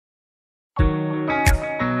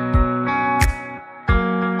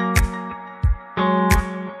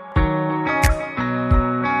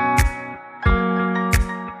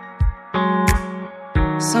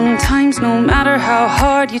how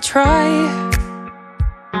hard you try.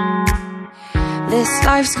 This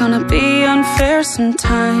life's gonna be unfair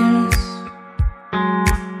sometimes.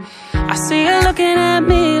 I see you looking at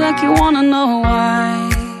me like you wanna know why.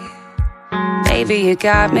 Baby, you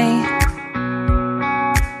got me.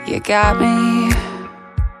 You got me.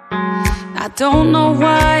 I don't know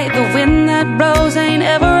why the wind that blows ain't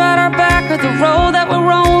ever at our back, or the road that we're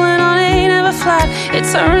rolling on ain't ever flat. It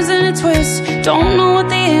turns and it twists, don't know what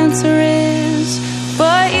the answer is.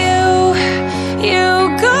 But you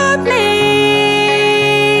got me.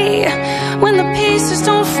 When the pieces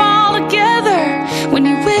don't fall together, when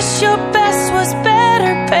you wish your best was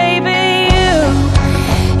better, baby,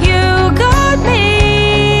 you got me.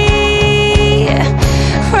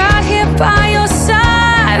 Right here by your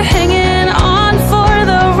side, hanging on for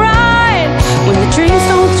the ride. When the dreams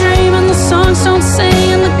don't dream and the songs don't sing,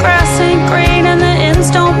 and the grass ain't green and the ends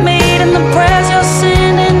don't meet, and the prayers you're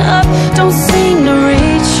sending up don't seem to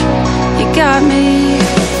reach. You got me.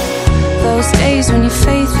 Those days when your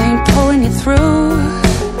faith ain't pulling you through,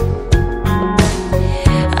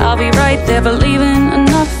 I'll be right there believing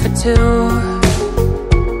enough for two.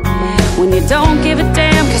 When you don't give a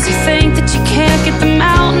damn cause you think that you can't get the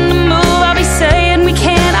mountain to move, I'll be saying we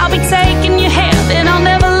can't. I'll be taking your hand and I'll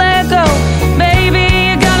never let go. Baby,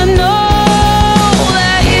 you gotta know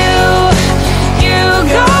that you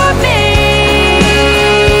got me.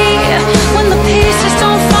 When the pieces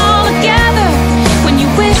don't fall together, when you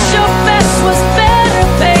wish your best was better,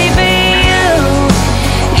 baby,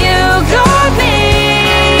 you got me.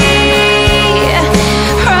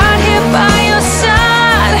 Right here by your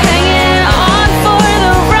side, hanging on for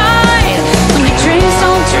the ride. When the dreams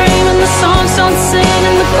don't dream and the songs don't sing,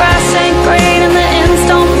 and the grass ain't green and the ends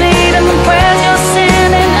don't meet, and the prayers you're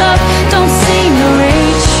sending up don't seem to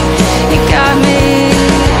reach. You got me.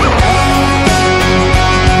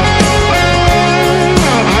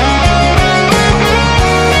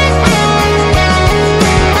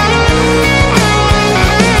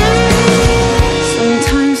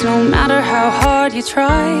 Sometimes no matter how hard you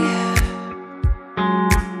try,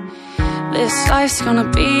 this life's gonna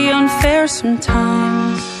be unfair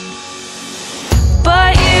sometimes.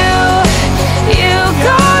 But you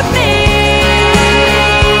got me.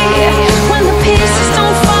 When the pieces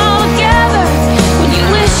don't fall together, when you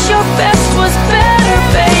wish your best was better,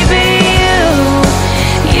 baby,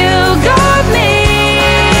 you got me.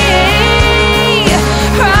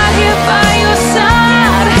 Right here by your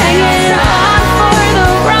side, hanging on for the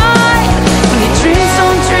ride. When your dreams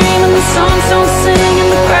don't dream and the songs don't sing, and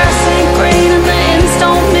the grass ain't green and the ends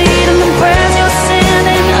don't meet, and the prayers you're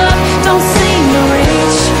sending up don't seem to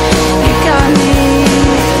reach. You got me.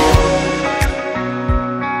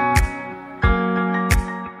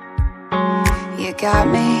 You got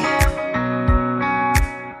me.